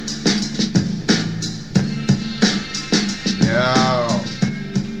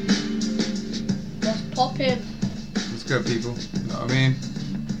people. You know what I mean?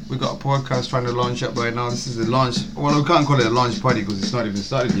 We got a podcast trying to launch up right now. This is a launch. Well, we can't call it a launch party because it's not even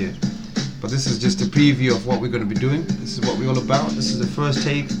started yet. But this is just a preview of what we're going to be doing. This is what we're all about. This is the first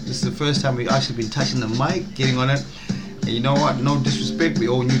take. This is the first time we've actually been touching the mic, getting on it. And you know what? No disrespect. We're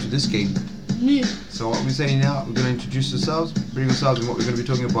all new to this game. New. So what we're saying now, we're going to introduce ourselves, bring ourselves and what we're going to be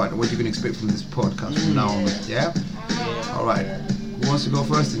talking about and what you can expect from this podcast from now on. Yeah? All right. Who wants to go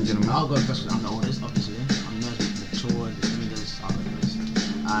first then, gentlemen? I'll go first because I'm the oldest, obviously. I'm the most mature, the smoothest,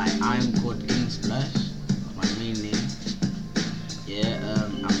 I'm called King Splash. That's my main name. Yeah,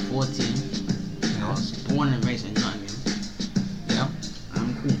 I'm 14. I was born and raised in Nottingham. Yeah.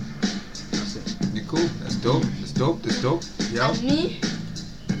 I'm cool. That's it. You're cool. That's dope. That's dope. That's dope. Yeah. And me,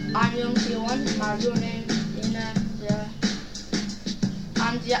 I'm Young T1. My real name,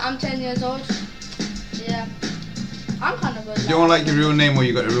 I'm 10 years old. Yeah. I'm kind of good. You don't like your real name or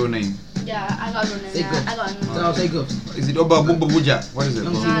you got a real name? Yeah, I got a real name. Say good. I got a real name. So I'll say good. Is it Oba Bumba Buja? What is it?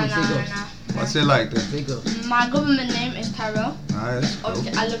 Young Bro? T1. What's it like then? Say good. My government name is Tyrell. Alright, that's dope.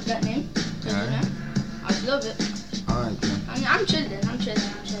 Obviously, I love that name. Alright. I love it. Alright then. I mean, I'm chilling.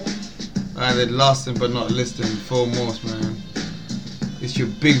 Alright then, last but not least and foremost, man. It's your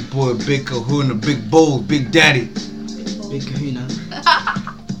big boy, big kahuna, big bowl, big daddy. Big kahuna.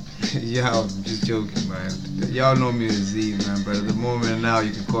 Yeah, I'm just joking, man. Y'all know me as Z, man, but at the moment now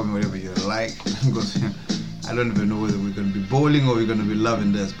you can call me whatever you like. Because I don't even know whether we're going to be bowling or we're going to be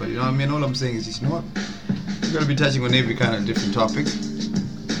loving this. But you know what I mean? All I'm saying is, you know what? We're going to be touching on every kind of different topics.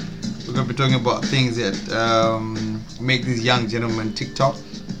 We're going to be talking about things that make these young gentlemen TikTok,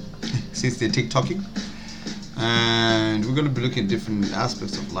 since they're TikToking. And we're going to be looking at different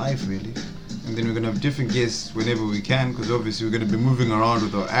aspects of life, really. And then we're going to have different guests whenever we can, because obviously we're going to be moving around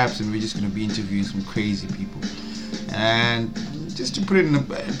with our apps and we're just going to be interviewing some crazy people. And just to put it in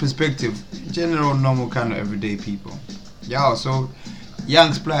perspective, general, normal kind of everyday people. Yeah, so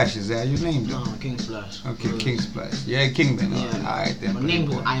Young Splash, is that your name? No, King Splash. Okay, King Splash. Yeah, King then. Yeah. Alright then. My name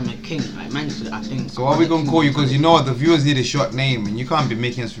is I'm a king. I managed to, I think. So what are we going to call you? Because you know what, the viewers need a short name and you can't be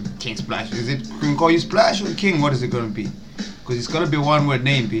making us King Splash. Is it, can we call you Splash or King? What is it going to be? Because it's going to be a one word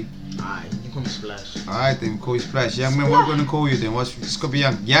name, P. Alright, you call me Splash. Alright then, call you Splash. Young man, what are we going to call you then? What's it's going to be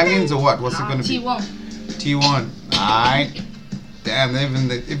young? Youngins or what? What's it going to be? T1. T1. Alright. Damn,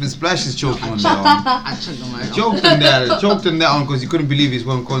 even Splash is choking on that one. I choked on my Choked on that one because he couldn't believe he's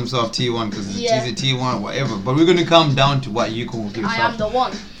going to call himself T1 because he's a T1, whatever. But we're going to come down to what you call yourself. I am the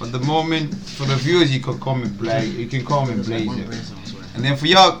one. For the moment, for the viewers, you can call me Blaze. You can call me Blazer. And then for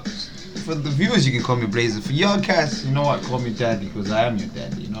y'all, for the viewers, you can call me Blazer. For y'all cats, you know what? Call me Daddy because I am your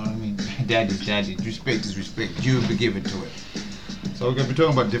daddy. You know what I mean? Daddy's daddy. Respect is respect. You will be given to it. So we're going to be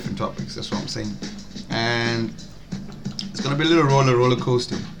talking about different topics. That's what I'm saying. And it's going to be a little roller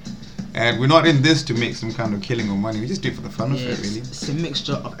coaster. And we're not in this to make some kind of killing or money. We just do it for the fun of it, really. It's a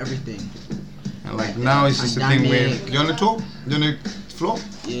mixture of everything. And like now it's just a thing where, you on the top? You on the floor?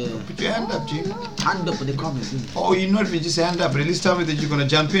 Yeah. Put your hand up, G. Hand up for the comments. Oh, you not even just hand up, but at least tell me that you're going to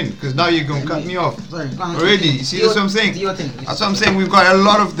jump in. Because now you're going to cut me off. Sorry, Already, you see that's what I'm saying? Do your thing. That's what I'm saying, we've got a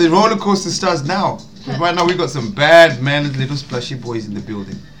lot of the roller coaster stars now. Right now we got some bad, mannered little splashy boys in the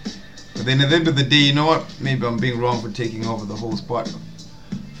building. But then at the end of the day, you know what? Maybe I'm being wrong for taking over the whole spot.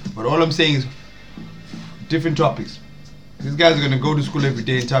 But all I'm saying is different topics. These guys are going to go to school every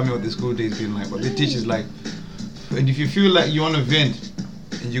day and tell me what the school day has been like, what the teacher's like. And if you feel like you're on a vent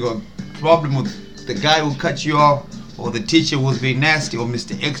and you got a problem with the guy who cut you off or the teacher was being nasty or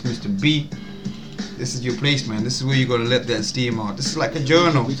Mr. X, Mr. B, this is your place, man. This is where you're going to let that steam out. This is like a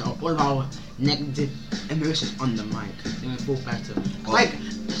journal. All of our negative emotions on the mic in a full pattern.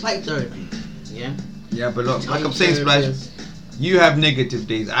 It's like therapy, yeah? Yeah, but look, like I'm saying, Splash, you have negative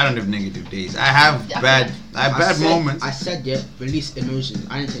days. I don't have negative days. I have bad moments. I said, yeah, release emotions.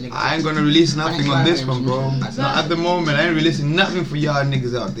 I didn't say negative. I ain't gonna release nothing on this one, bro. Not at the moment. I ain't releasing nothing for y'all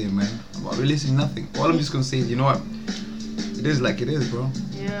niggas out there, man. I'm not releasing nothing. All I'm just gonna say is, you know what? It is like it is, bro.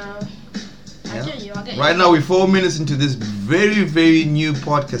 Yeah. I get you. Right now, we're 4 minutes into this very, very new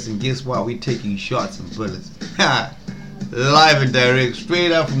podcast, and guess what? We're taking shots and bullets. Live and direct,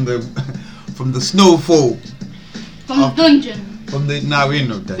 straight out from the snowfall. From the dungeon. We ain't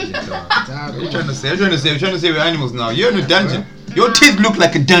no dungeon, dog. What are you trying to say? I'm trying to say we're animals now. You're in a dungeon. Your teeth look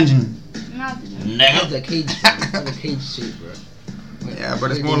like a dungeon. That's the cage. That's the cage shape, bro. Yeah,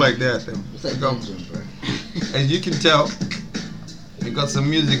 but it's more like that, then. It's like dungeon, bro. As you can tell, we got some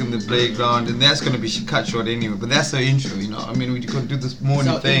music in the playground, and that's gonna be cut short anyway. But that's the intro, you know. I mean, we're gonna do this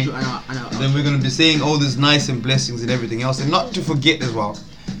morning thing. I know. Then we're gonna be saying all this nice and blessings and everything else, and not to forget as well.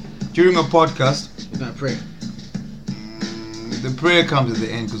 During our podcast, we're gonna pray. the prayer comes at the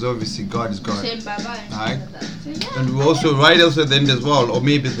end because obviously God is God. Say bye-bye. Alright. So, yeah. And we also at the end as well, or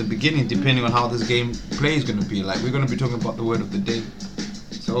maybe at the beginning, depending on how this game play is going to be. Like we're going to be talking about the word of the day.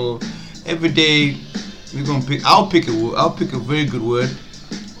 So every day we're going to pick. I'll pick a very good word,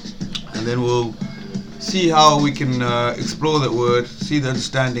 and then we'll see how we can explore that word, see the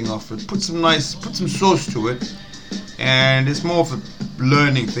understanding of it, put some sauce to it, and it's more of a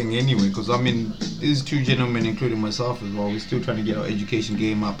learning thing anyway. Because I mean, these two gentlemen, including myself as well, we're still trying to get our education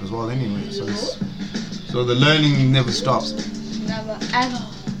game up as well anyway. So the learning never stops. Never ever.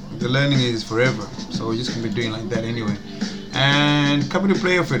 The learning is forever. So we're just gonna be doing like that anyway. And coming to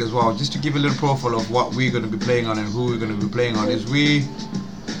play of it as well, just to give a little profile of what we're gonna be playing on and who we're gonna be playing on, is we're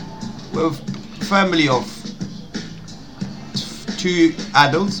a family of 2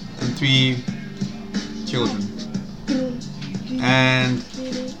 adults and 3 children. And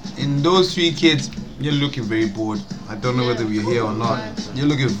in those 3 kids, you're looking very bored. I don't know whether we're here or not. You're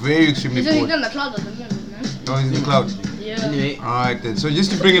looking very extremely bored. He's on the cloud at the moment, man. Oh, he's in the cloud. Yeah. Anyway, Alright then. So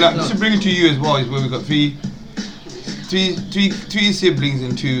just to bring it up, just to bring it to you as well, is where we got three siblings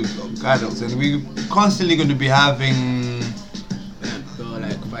and 2 adults, and we're constantly going to be having.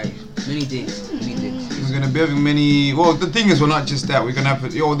 like 5. Many things. We're going to be having many. Well, the thing is, we're not just that. We're going to have the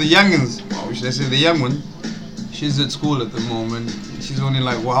youngins. Oh, should I say the young one? She's at school at the moment. She's only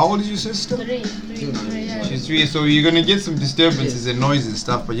like, well, how old is your sister? 3, yeah. She's 3, so you're gonna get some disturbances and noises and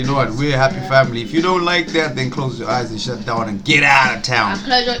stuff. But you know what? We're a happy family. If you don't like that, then close your eyes and shut down and get out of town. And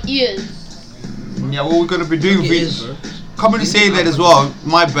close your ears. Yeah, what we're gonna be doing. Come to say that as well.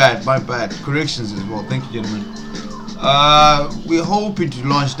 My bad. Corrections as well. Thank you, gentlemen. We're hoping to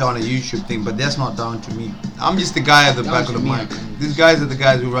launch down a YouTube thing, but that's not down to me. I'm just the guy at the back of the mic. These guys are the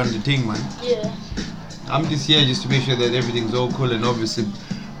guys who run the thing, man. Yeah. I'm just here just to make sure that everything's all cool and obviously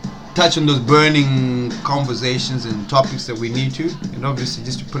touch on those burning conversations and topics that we need to, and obviously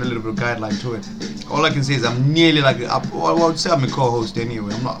just to put a little bit of guideline to it. All I can say is I'm nearly like, I would say I'm a co-host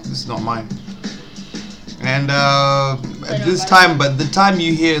anyway. This is not mine. And at this time, by the time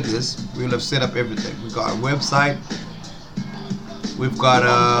you hear this, we'll have set up everything. We've got a website, we've got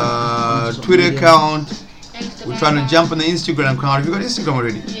a Twitter account, we're trying to jump on the Instagram account. Have you got Instagram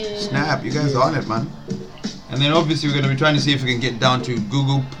already? Yeah. Snap, you guys are on it, man. And then obviously we're going to be trying to see if we can get down to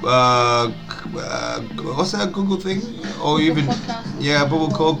Google, what's that Google thing? Or even, Podcast. Google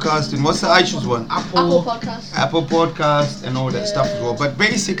Podcast, and what's the iTunes one? Apple Podcast. Apple Podcast and all that stuff as well. But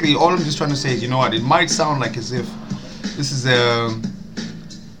basically, all I'm just trying to say is, you know what, it might sound like as if this is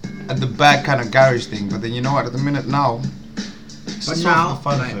at the back kind of garage thing, but then you know what, at the minute now, it's But just now, all for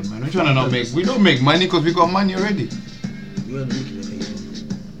fun like, of it, man. We're trying to we don't make money because we got money already. We're already making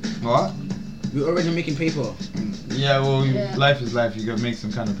paper. What? We're already making paper. Yeah, well, Yeah. life is life. You gotta make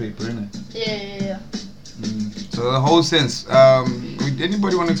some kind of paper, innit? Yeah. So the whole sense. Would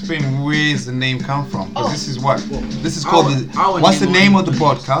anybody want to explain where's the name come from? Because this is what this is called. What's the name of the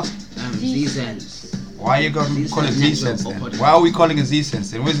podcast? ZeeCense. Why are you gonna call it ZeeCense ZeeCense then? Why are we calling it ZeeCense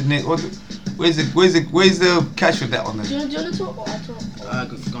then? Where's the name? Where's the catch with that one then? Do you want to talk or I talk?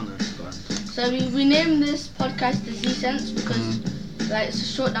 Go on. So we named this podcast the ZeeCense because like it's a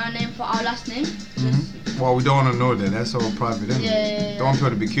short down name for our last name. Well, we don't want to know that. That's all private, isn't it? Yeah. Don't want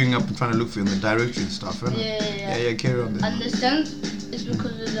people to be queuing up and trying to look for you in the directory and stuff, innit? Yeah. Carry on then. And the scent is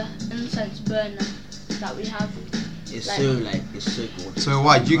because of the incense burner that we have. It's Like- so good. So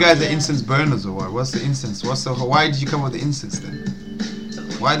what? You guys are Yeah. incense burners or what? What's the incense? Why did you come up with the incense then?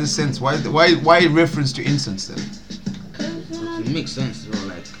 Why the sense? Why reference to incense then? It makes sense as well.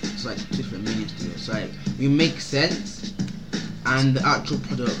 Like it's like different meanings to it. So like you make sense, and the actual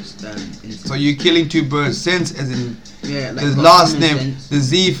products incense. So you're killing 2 birds. Sense as in Yeah, like the got last common name. sense. The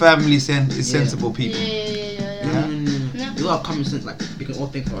Z family is Yeah. sensible people. Yeah. No. You got common sense. Like we can all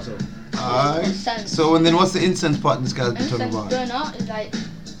think for ourselves. Alright. Sense. So and then what's the incense part this guy's been talking Incense about? burner is like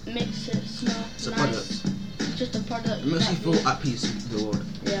makes it smell It's a nice. product. It's just a product. It makes you that feel we- at peace with the world,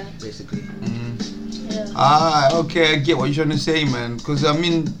 Yeah. basically. Yeah. Okay, I get what you're trying to say, man. Because I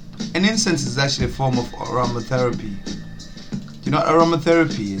mean, an incense is actually a form of aromatherapy. Do you know what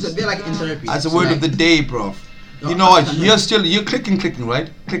aromatherapy It's a is? bit like in therapy. As a So word like, of the day, bro. No, You know what? I know. You're clicking, right?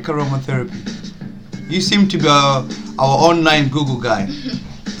 Click aromatherapy. You seem to be our online Google guy.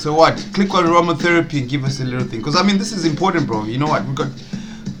 So what? Click on aromatherapy and give us a little thing. Because I mean, this is important, bro. You know what? We've got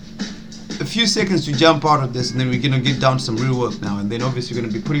a few seconds to jump out of this, and then we're gonna get down to some real work now. And then obviously we're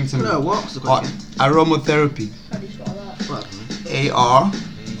gonna be putting some No, what's the question? aromatherapy. How do you spell that? What?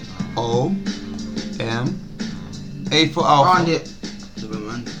 A for alpha. Found it. The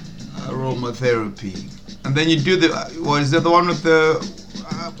woman. Aromatherapy. And then you do is that the one with the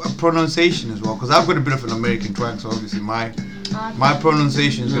pronunciation as well? Because I've got a bit of an American twang, so obviously my My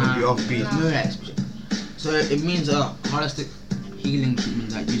pronunciation is gonna be Nah. offbeat. No expression. So it means a holistic healing treatment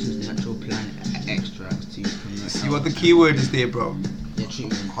that uses natural plant extracts to promote. See what the key word is there, bro? Yeah,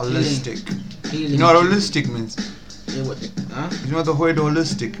 treatment. Holistic. Healing You know what treatment. holistic means? Yeah, what? Huh? You know what the word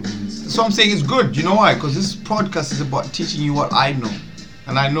holistic means? So I'm saying it's good. You know why? Because this podcast is about teaching you what I know,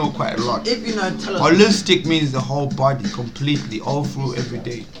 and I know quite a lot. If you know, tell us. Holistic means the whole body, completely, all through, every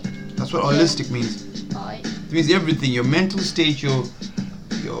day. That's what holistic means. Alright. It means everything: your mental state, your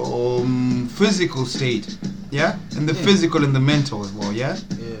physical state, yeah, and the Yeah. physical and the mental as well, yeah.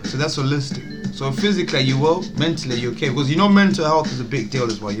 Yeah. So that's holistic. So physically you well, mentally you're okay, because you know mental health is a big deal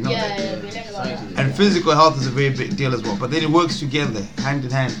as well, you know. Yeah, we learned about that. And physical health is a very big deal as well. But then it works together, hand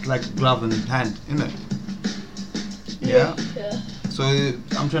in hand, like glove in hand, isn't it? Yeah. Yeah. So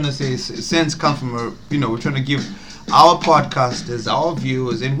I'm trying to say, sense comes from we're trying to give our podcasters, our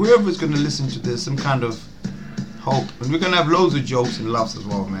viewers, and whoever's going to listen to this some kind of hope. And we're going to have loads of jokes and laughs as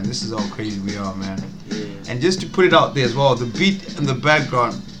well, man. This is how crazy we are, man. Yeah. And just to put it out there as well, the beat in the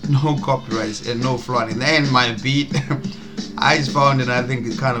background, no copyrights and no flooding. That ain't my beat. I just found it, I think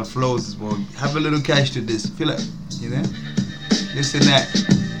it kind of flows as well. Have a little cash to this. Feel it? You know? This and that.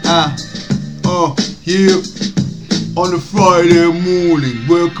 Here on a Friday morning,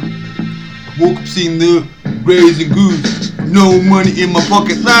 woke up seeing the grazing goose. No money in my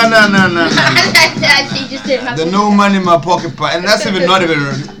pocket. Nah. Actually, just didn't have The no money in my pocket part. And that's even not even.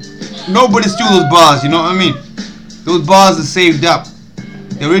 Nobody steal those bars, you know what I mean? Those bars are saved up.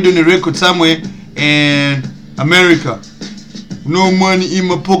 They're already on the record somewhere in America. No money in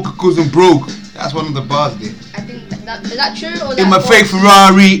my pocket cause I'm broke. That's one of the bars there. I think that is that true or In my that fake false?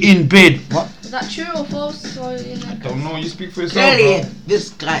 Ferrari in bed. What? Is that true or false? Or Don't know, you speak for yourself, Clearly, bro. this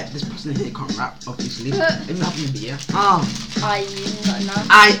person here can't rap, obviously. Let me help you a bit, yeah? I not now.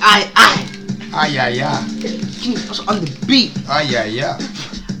 I. Ah, yeah. King on the beat. Ah, yeah.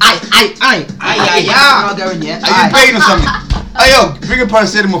 I. I'm not going yet. Are you paying or something? Hey, yo, bring a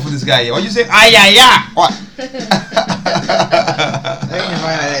paracetamol for this guy, yeah. What you say? Ah, yeah. What?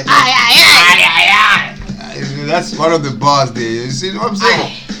 That's one of the bars there. You see what I'm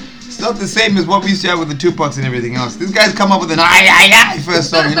saying? It's not the same as what we used to have with the Tupacs and everything else. These guys come up with an first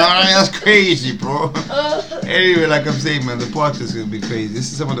song, you know what I mean? That's crazy, bro. Anyway, like I'm saying, man, the podcast is gonna be crazy.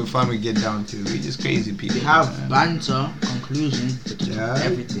 This is some of the fun we get down to. We just crazy people. We have banter, conclusion,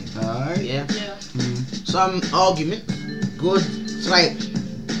 everything. Alright. Yeah. Yeah. Some argument, good. It's like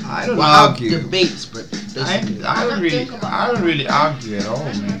I don't we'll have argue. debates, but basically. I don't really argue at all,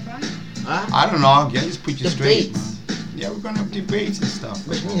 man. Huh? I don't argue. I just put you straight, Debates. man. Yeah, we're gonna have debates and stuff.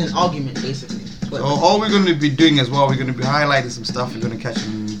 Which means an argument, basically. So all we're going to be doing as well, we're going to be highlighting some stuff we're going to catch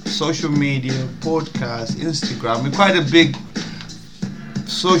on social media, podcast, Instagram. We're quite a big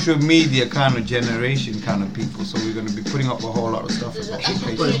social media kind of generation kind of people, so we're going to be putting up a whole lot of stuff as well. That's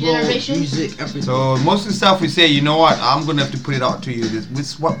But what as well, generation. music, everything. So most of the stuff we say, you know what, I'm going to have to put it out to you.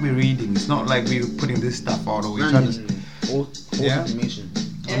 It's what we're reading. It's not like we're putting this stuff out or we're trying to... False Yeah. information.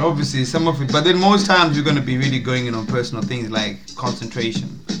 And obviously some of it, but then most times we're going to be really going in on personal things like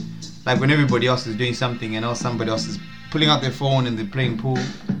concentration. Like when everybody else is doing something and else somebody else is pulling out their phone and they're playing pool.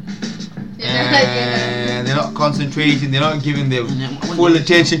 And they're not concentrating, they're not giving their full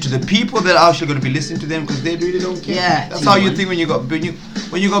attention to the people that are actually going to be listening to them because they really don't care. Yeah, That's how you think when you got big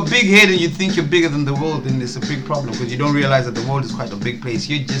head and you think you're bigger than the world, then it's a big problem because you don't realize that the world is quite a big place.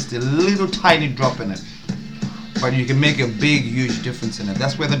 You're just a little tiny drop in it. But you can make a big, huge difference in it.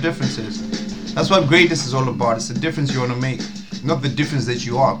 That's where the difference is. That's what greatness is all about. It's the difference you want to make, not the difference that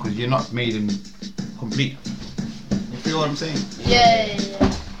you are, because you're not made in complete. You feel what I'm saying? Yeah.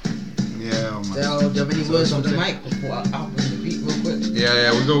 Yeah, man. Do you have any words on the mic before I open the beat real quick?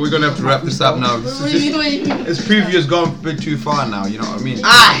 Yeah, we're gonna have to wrap this up now. This preview has gone a bit too far now. You know what I mean?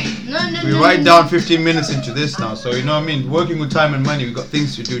 We write down 15 minutes into this now, so you know what I mean. Working with time and money, we've got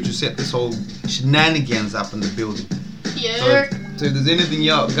things to do to set this whole shenanigans up in the building. Yeah. So if there's anything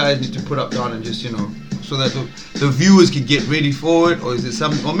you guys need to put up down and just so that the viewers can get ready for it, or is it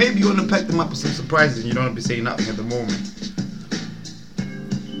something, or maybe you want to pack them up with some surprises and you don't want to be saying nothing at the moment.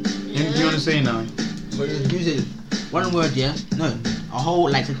 Anything you want to say now? But use it. One word, yeah? No. A whole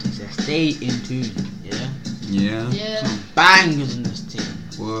sentence, yeah? Stay in tune, yeah? Yeah. Yeah. Some bangers in this thing.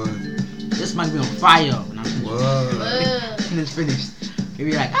 Word. This might be on fire when I'm finished. Word. When it's finished. You'll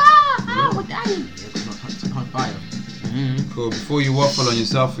be like, what that is? Yeah, it's on fire. Cool. Before you waffle on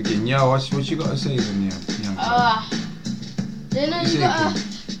yourself again, yeah, what you got to say then, yeah? You know, you gotta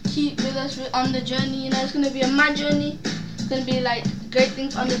keep with us on the journey. You know, it's gonna be a mad journey. It's gonna be like great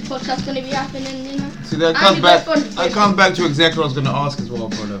things on this podcast gonna be happening, you know. See, that comes back to exactly what I was gonna ask as well,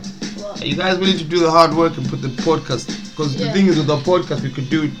 brother. What? Are you guys willing to do the hard work and put the podcast? Because the thing is, with our podcast, we could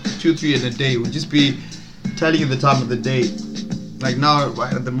do 2-3 in a day. We'll just be telling you the time of the day. Like now,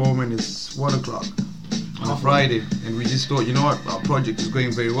 right at the moment, it's 1 o'clock on a Friday, and we just thought, you know what, our project is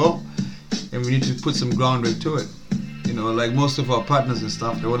going very well, and we need to put some groundwork to it. You know, like most of our partners and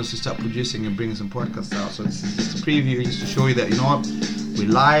stuff, they want us to start producing and bringing some podcasts out. So this is just a preview, just to show you that, you know what, we're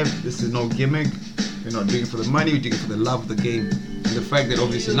live. This is no gimmick. We're not doing it for the money. We're doing it for the love of the game, and the fact that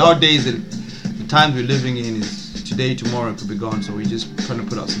obviously nowadays the times we're living in is today, tomorrow it could be gone. So we're just trying to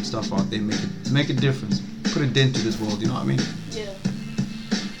put out some stuff out there, make a difference, put a dent to this world. You know what I mean? Yeah.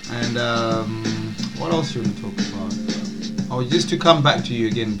 And what else you want to talk about? Oh, just to come back to you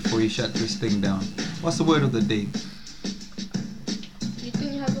again before you shut this thing down. What's the word of the day?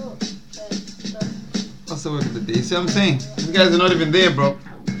 What's the word of the day? See what I'm saying? These guys are not even there, bro.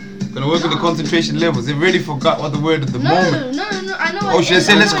 Gonna work on the concentration levels. They've already forgot what the word of the moment. No, I know. Oh, should I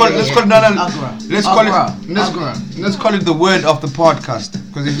say let's call it the word of the podcast.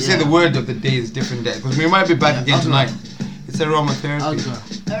 Because if you say the word of the day, it's different. Because we might be back again tonight. It's aromatherapy.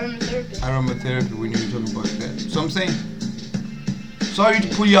 Aromatherapy. We need to talk about that. So I'm saying, sorry to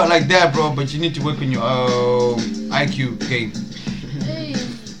pull you out like that, bro, but you need to work on your IQ game.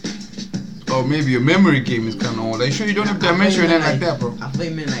 Or maybe your memory game is kind of old. Are you sure you don't have dementia or anything like that, bro? I thought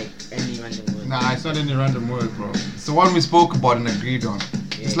you meant like any random word. Nah, it's not any random word, bro. It's the one we spoke about and agreed on.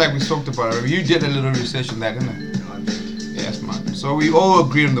 It's like we talked about it. You did a little research on that, didn't you? Yes, man. So we all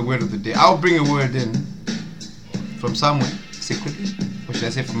agree on the word of the day. I'll bring a word in from somewhere, secretly. Or should I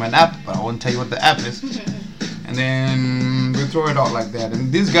say from an app? But I won't tell you what the app is. And then we'll throw it out like that.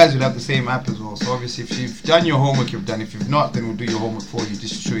 And these guys will have the same app as well. So obviously if you've done your homework, you've done. If you've not, then we'll do your homework for you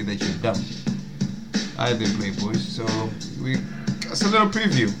just to show you that you've done. I didn't play, boys. So it's a little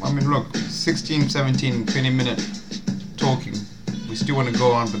preview. I mean, look, 16, 17, 20-minute talking. We still want to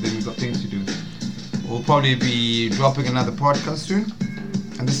go on, but then we've got things to do. We'll probably be dropping another podcast soon.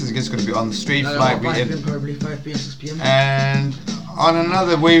 And this is just going to be on the straight flight. Probably 5 p.m., 6 p.m. And on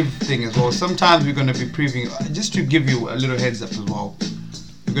another wave thing as well. Sometimes we're going to be previewing, just to give you a little heads up as well.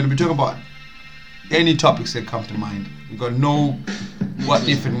 We're going to be talking about any topics that come to mind. We've got no what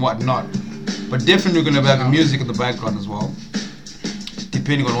if and what not. But definitely we're going to have music in the background as well.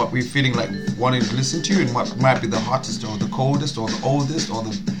 Depending on what we're feeling like wanting to listen to and what might be the hottest or the coldest or the oldest or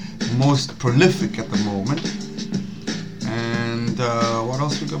the most prolific at the moment. And what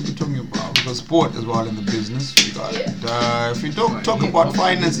else we're going to be talking about? We've got sport as well in the business. We got if we don't talk about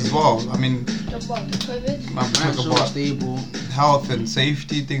finance as well, I mean, talk about stable health and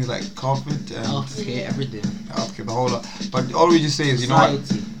safety, things like COVID and healthcare, everything. Healthcare, the whole lot. But all we just say is, you know what?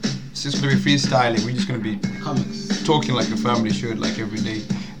 It's just going to be freestyling. We're just going to be talking like a family should, like every day.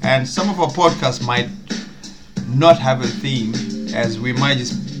 And some of our podcasts might not have a theme, as we might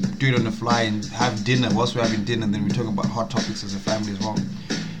just do it on the fly and have dinner whilst we're having dinner, and then we're talking about hot topics as a family as well.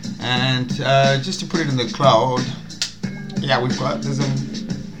 And just to put it in the cloud, yeah,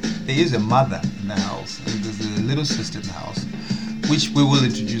 there is a mother in the house, and there's a little sister in the house, which we will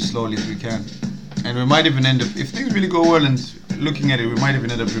introduce slowly as we can. And we might even end up, if things really go well and looking at it, we might even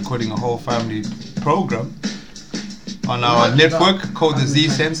end up recording a whole family program on our network called the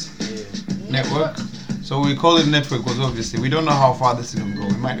ZeeCense network. So we call it network because obviously we don't know how far this is going to go.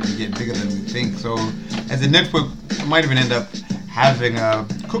 We might even get bigger than we think. So as a network, we might even end up having a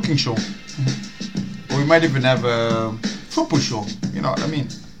cooking show. Or we might even have a football show. You know what I mean?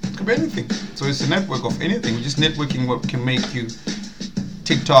 It could be anything. So it's a network of anything. We're just networking what can make you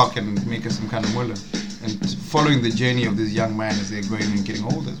TikTok and make us some kind of mullah. And following the journey of this young man as they're growing and getting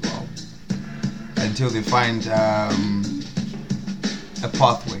older as well. Until they find a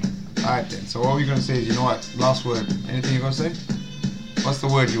pathway. Alright then, so what we're going to say is, you know what, last word, anything you're going to say? What's the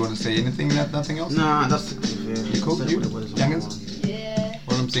word you want to say? Anything, nothing else? Nah, that's it. You cool? You? Youngins? Yeah.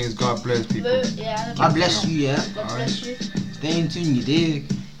 What I'm saying is God bless people. God bless you, yeah. God bless you. Stay in tune, you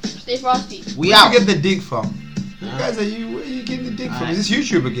dig? Stay frosty. We out. Where you get the dig from? You guys, where are you getting the dig from? Is this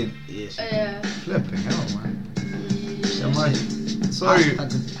YouTube again? Yes. Flipping hell, man.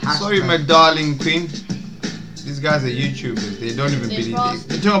 Sorry, my darling queen. These guys are YouTubers. They don't even believe it.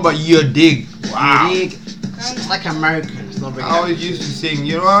 They're talking about your dig. Wow. Your dig. It's like American. It's not very. I always used to sing,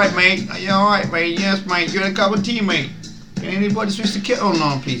 "You're alright, mate. You're alright, mate. Yes, mate. You're a cup of tea, mate. Can anybody switch the kettle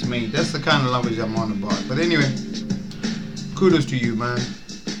on, please, mate?" That's the kind of language I'm on about. But anyway, kudos to you, man.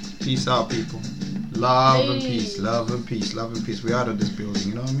 Peace out, people. Love and peace. Love and peace. Love and peace. We're out of this building.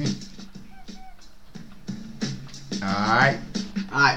 You know what I mean? Alright.